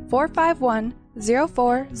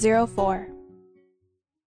 425-451-0404.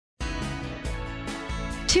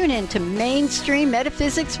 Tune in to Mainstream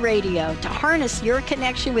Metaphysics Radio to harness your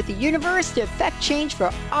connection with the universe to effect change for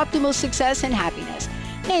optimal success and happiness.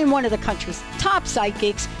 Named one of the country's top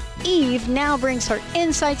psychics, Eve now brings her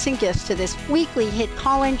insights and gifts to this weekly hit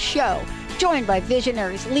call-in show, joined by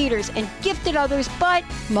visionaries, leaders, and gifted others, but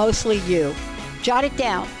mostly you. Jot it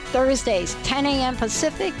down, Thursdays, 10 a.m.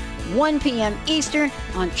 Pacific, 1 p.m. Eastern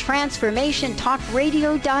on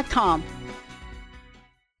TransformationTalkRadio.com.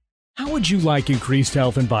 How would you like increased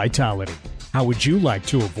health and vitality? How would you like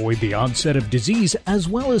to avoid the onset of disease as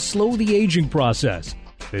well as slow the aging process?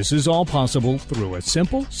 This is all possible through a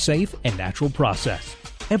simple, safe, and natural process.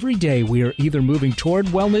 Every day we are either moving toward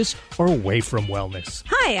wellness or away from wellness.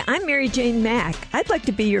 Hi, I'm Mary Jane Mack. I'd like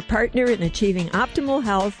to be your partner in achieving optimal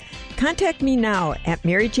health. Contact me now at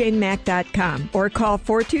maryjanemack.com or call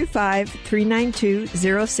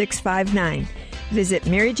 425-392-0659. Visit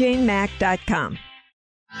maryjanemack.com.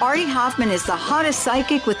 Artie Hoffman is the hottest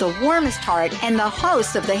psychic with the warmest heart and the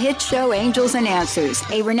host of the hit show Angels and Answers.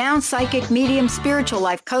 A renowned psychic, medium, spiritual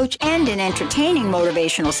life coach, and an entertaining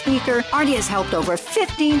motivational speaker, Artie has helped over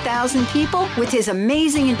 15,000 people with his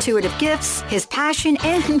amazing intuitive gifts, his passion,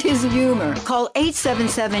 and his humor. Call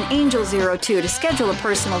 877-ANGEL-02 to schedule a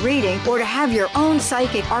personal reading or to have your own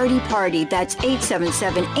psychic Artie party. That's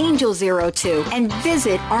 877-ANGEL-02. And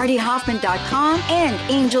visit artiehoffman.com and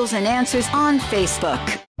Angels and Answers on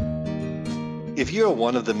Facebook. If you're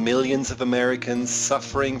one of the millions of Americans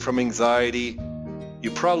suffering from anxiety, you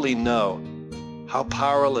probably know how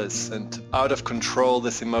powerless and out of control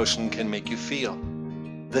this emotion can make you feel.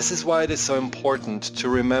 This is why it is so important to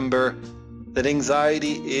remember that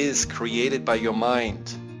anxiety is created by your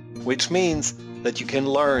mind, which means that you can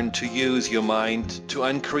learn to use your mind to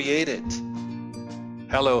uncreate it.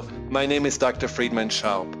 Hello, my name is Dr. Friedemann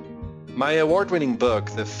Schaub. My award-winning book,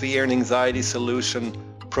 The Fear and Anxiety Solution,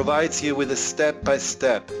 provides you with a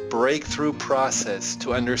step-by-step breakthrough process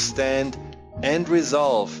to understand and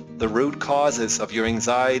resolve the root causes of your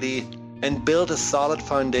anxiety and build a solid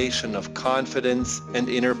foundation of confidence and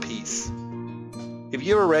inner peace. If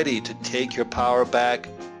you're ready to take your power back,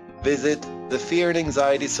 visit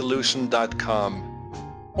thefearandanxietysolution.com.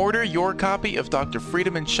 Order your copy of Dr.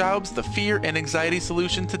 Friedemann Schaub's The Fear and Anxiety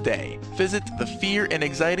Solution today. Visit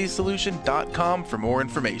thefearandanxietysolution.com for more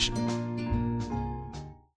information.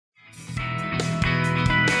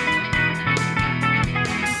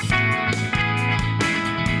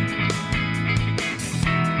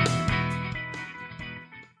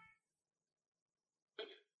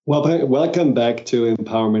 Well, welcome back to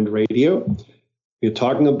Empowerment Radio. We're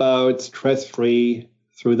talking about stress-free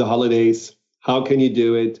through the holidays. How can you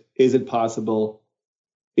do it? Is it possible?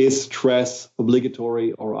 Is stress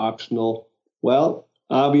obligatory or optional? Well,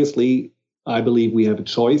 obviously, I believe we have a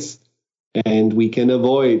choice and we can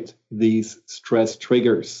avoid these stress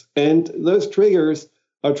triggers. And those triggers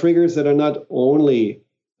are triggers that are not only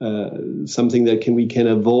something that we can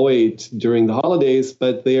avoid during the holidays,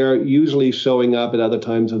 but they are usually showing up at other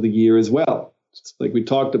times of the year as well. Just like we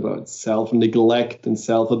talked about, self-neglect and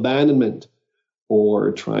self-abandonment,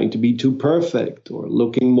 or trying to be too perfect, or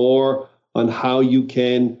looking more on how you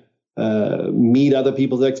can meet other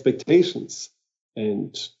people's expectations,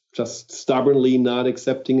 and just stubbornly not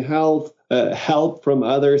accepting help from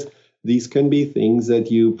others. These can be things that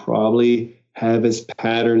you probably have as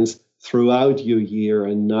patterns throughout your year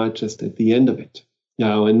and not just at the end of it.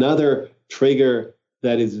 Now, another trigger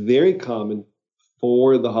that is very common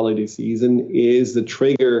for the holiday season is the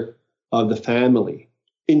trigger of the family.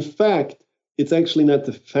 In fact, it's actually not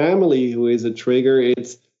the family who is a trigger,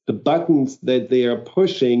 it's the buttons that they are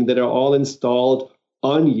pushing that are all installed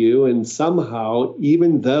on you. And somehow,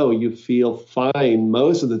 even though you feel fine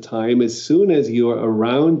most of the time, as soon as you're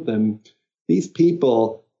around them, these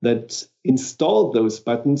people that installed those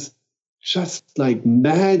buttons just like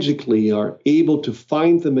magically are able to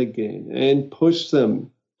find them again and push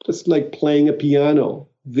them, just like playing a piano,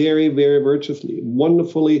 very, very virtuously,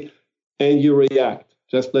 wonderfully, and you react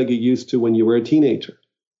just like you used to when you were a teenager.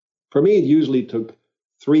 For me, it usually took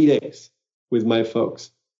 3 days with my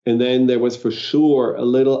folks. And then there was for sure a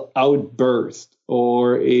little outburst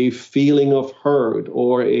or a feeling of hurt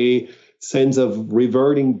or a sense of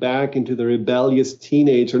reverting back into the rebellious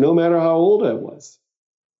teenager, no matter how old I was.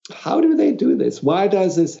 How do they do this? Why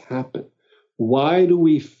does this happen? Why do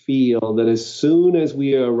we feel that as soon as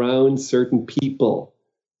we are around certain people,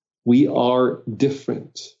 we are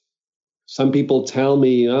different? Some people tell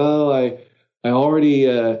me, I already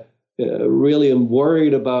really am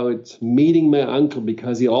worried about meeting my uncle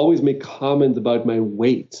because he always makes comments about my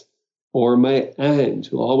weight, or my aunt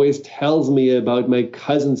who always tells me about my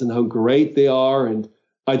cousins and how great they are, and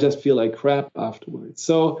I just feel like crap afterwards.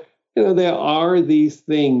 So, there are these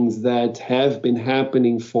things that have been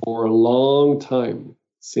happening for a long time,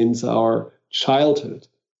 since our childhood,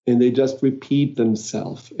 and they just repeat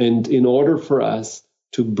themselves. And in order for us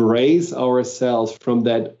to brace ourselves from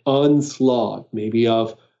that onslaught, maybe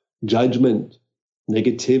of judgment,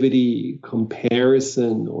 negativity,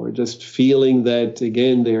 comparison, or just feeling that,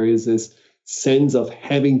 again, there is this sense of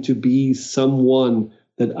having to be someone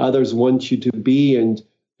that others want you to be, and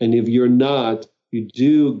if you're not, you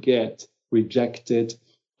do get rejected.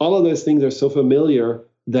 All of those things are so familiar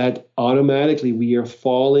that automatically we are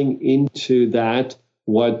falling into that,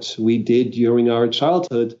 what we did during our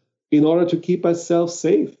childhood, in order to keep ourselves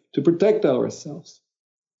safe, to protect ourselves.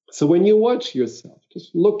 So when you watch yourself,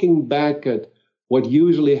 just looking back at what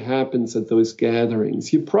usually happens at those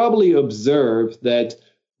gatherings, you probably observe that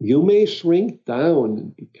you may shrink down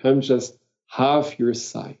and become just half your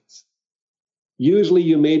size. Usually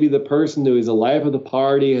you may be the person who is the life of the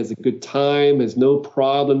party, has a good time, has no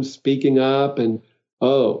problem speaking up, and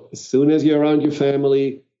as soon as you're around your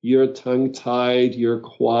family, you're tongue-tied, you're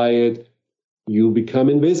quiet, you become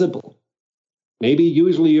invisible. Maybe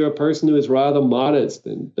usually you're a person who is rather modest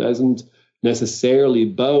and doesn't necessarily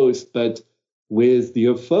boast, but with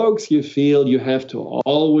your folks, you feel you have to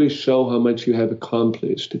always show how much you have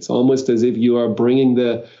accomplished. It's almost as if you are bringing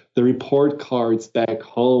the report cards back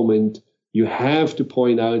home, and you have to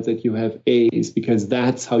point out that you have A's because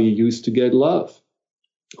that's how you used to get love.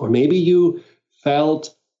 Or maybe you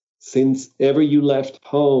felt since ever you left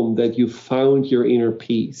home that you found your inner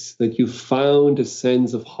peace, that you found a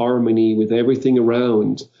sense of harmony with everything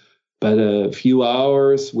around. But a few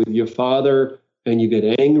hours with your father and you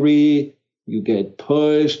get angry, you get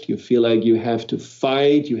pushed, you feel like you have to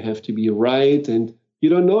fight, you have to be right, and you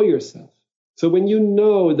don't know yourself. So when you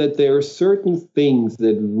know that there are certain things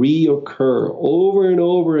that reoccur over and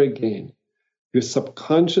over again, your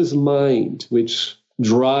subconscious mind, which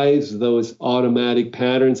drives those automatic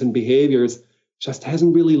patterns and behaviors, just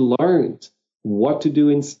hasn't really learned what to do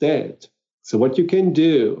instead. So what you can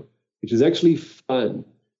do, which is actually fun,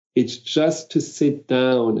 it's just to sit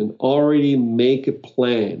down and already make a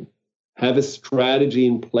plan, have a strategy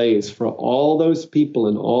in place for all those people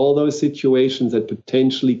and all those situations that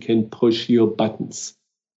potentially can push your buttons.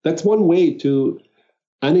 That's one way to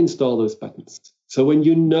uninstall those buttons. So when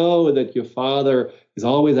you know that your father is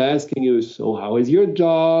always asking you, so how is your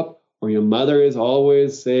job? Or your mother is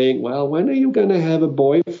always saying, well, when are you going to have a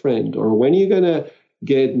boyfriend? Or when are you going to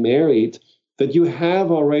get married? That you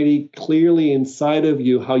have already clearly inside of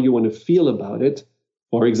you how you want to feel about it.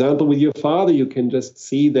 For example, with your father, you can just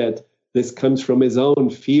see that this comes from his own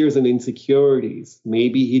fears and insecurities.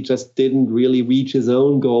 Maybe he just didn't really reach his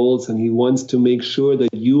own goals and he wants to make sure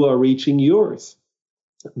that you are reaching yours.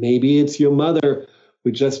 Maybe it's your mother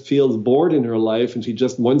who just feels bored in her life and she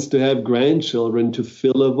just wants to have grandchildren to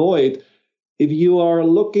fill a void. If you are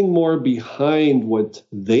looking more behind what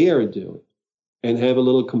they are doing and have a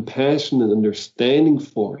little compassion and understanding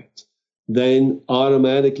for it, then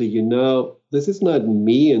automatically you know, this is not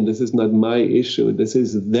me and this is not my issue. This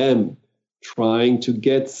is them trying to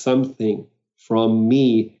get something from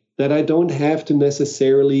me that I don't have to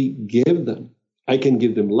necessarily give them. I can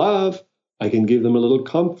give them love. I can give them a little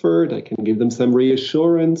comfort. I can give them some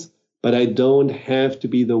reassurance, but I don't have to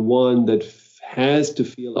be the one that has to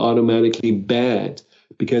feel automatically bad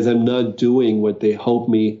because I'm not doing what they hope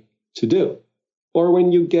me to do. Or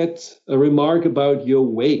when you get a remark about your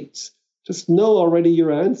weight, just know already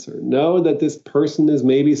your answer. Know that this person is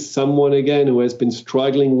maybe someone, again, who has been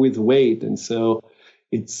struggling with weight. And so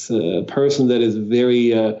it's a person that is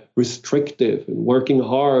very restrictive and working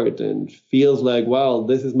hard and feels like, wow,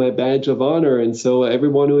 this is my badge of honor. And so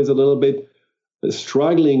everyone who is a little bit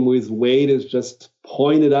struggling with weight is just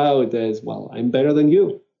pointed out as, well, I'm better than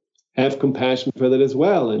you. Have compassion for that as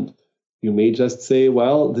well. And you may just say,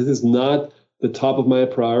 well, this is not the top of my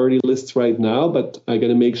priority lists right now, but I got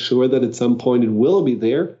to make sure that at some point it will be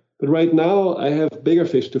there. But right now I have bigger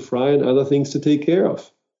fish to fry and other things to take care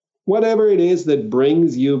of. Whatever it is that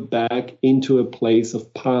brings you back into a place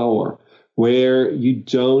of power where you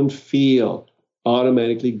don't feel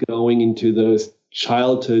automatically going into those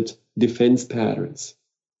childhood defense patterns.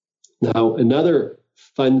 Now, another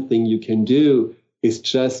fun thing you can do is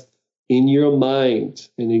just in your mind,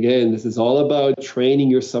 and again, this is all about training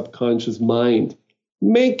your subconscious mind,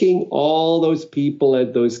 making all those people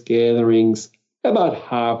at those gatherings about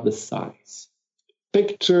half the size.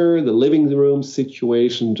 Picture the living room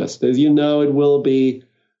situation just as you know it will be,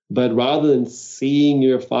 but rather than seeing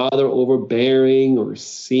your father overbearing or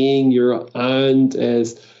seeing your aunt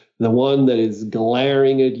as the one that is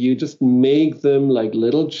glaring at you, just make them like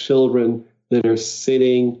little children that are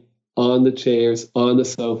sitting on the chairs, on the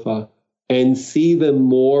sofa, and see them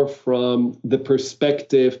more from the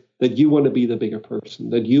perspective that you want to be the bigger person,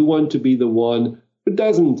 that you want to be the one who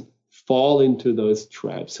doesn't fall into those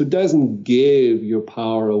traps, who doesn't give your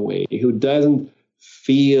power away, who doesn't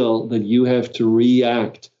feel that you have to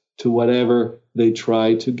react to whatever they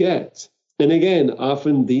try to get. And again,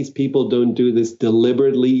 often these people don't do this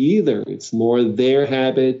deliberately either. It's more their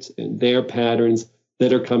habit and their patterns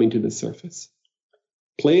that are coming to the surface.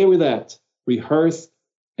 Play with that, rehearse,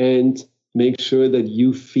 and make sure that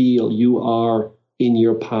you feel you are in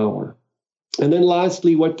your power. And then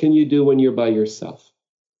lastly, what can you do when you're by yourself?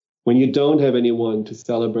 When you don't have anyone to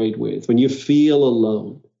celebrate with, when you feel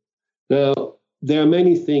alone? Now, there are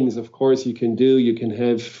many things, of course, you can do. You can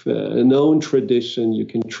have an own tradition. You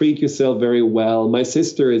can treat yourself very well. My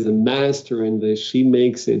sister is a master in this. She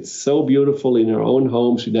makes it so beautiful in her own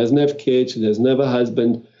home. She doesn't have kids. She doesn't have a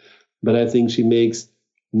husband. But I think she makes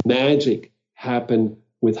magic happen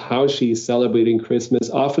with how she's celebrating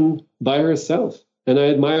Christmas, often by herself. And I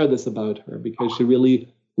admire this about her because she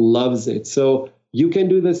really loves it. So you can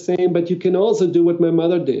do the same, but you can also do what my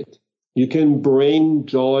mother did. You can bring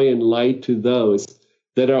joy and light to those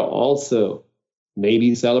that are also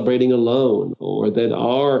maybe celebrating alone, or that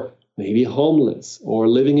are maybe homeless or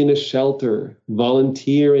living in a shelter,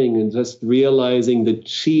 volunteering, and just realizing that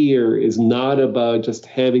cheer is not about just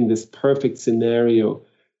having this perfect scenario.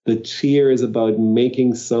 The cheer is about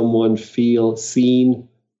making someone feel seen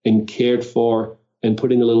and cared for and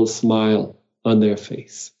putting a little smile on their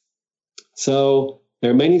face. So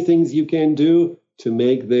there are many things you can do to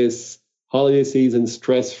make this holiday season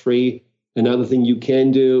stress-free. Another thing you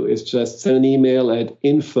can do is just send an email at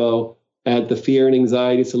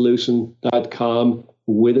info@thefearandanxietysolution.com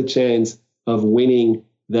with a chance of winning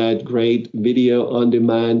that great video on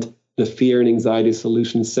demand, the Fear and Anxiety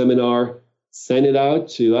Solution Seminar, send it out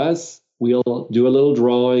to us. We'll do a little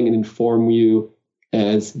drawing and inform you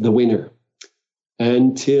as the winner.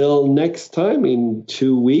 Until next time, in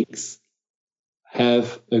 2 weeks,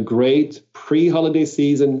 have a great pre-holiday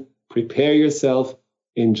season. Prepare yourself,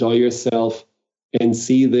 enjoy yourself, and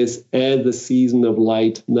see this as the season of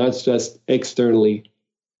light, not just externally,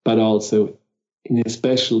 but also and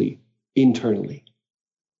especially internally.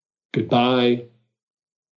 Goodbye.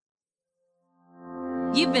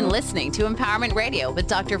 You've been listening to Empowerment Radio with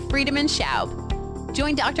Dr. Friedemann Schaub.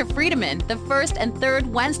 Join Dr. Friedemann the first and third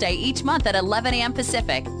Wednesday each month at 11 a.m.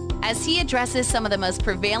 Pacific as he addresses some of the most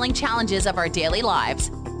prevailing challenges of our daily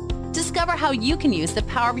lives. Discover how you can use the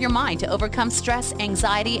power of your mind to overcome stress,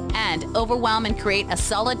 anxiety, and overwhelm and create a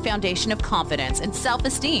solid foundation of confidence and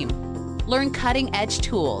self-esteem. Learn cutting-edge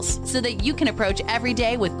tools so that you can approach every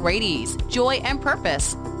day with great ease, joy, and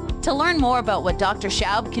purpose. To learn more about what Dr.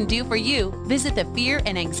 Schaub can do for you, visit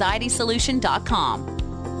thefearandanxietysolution.com.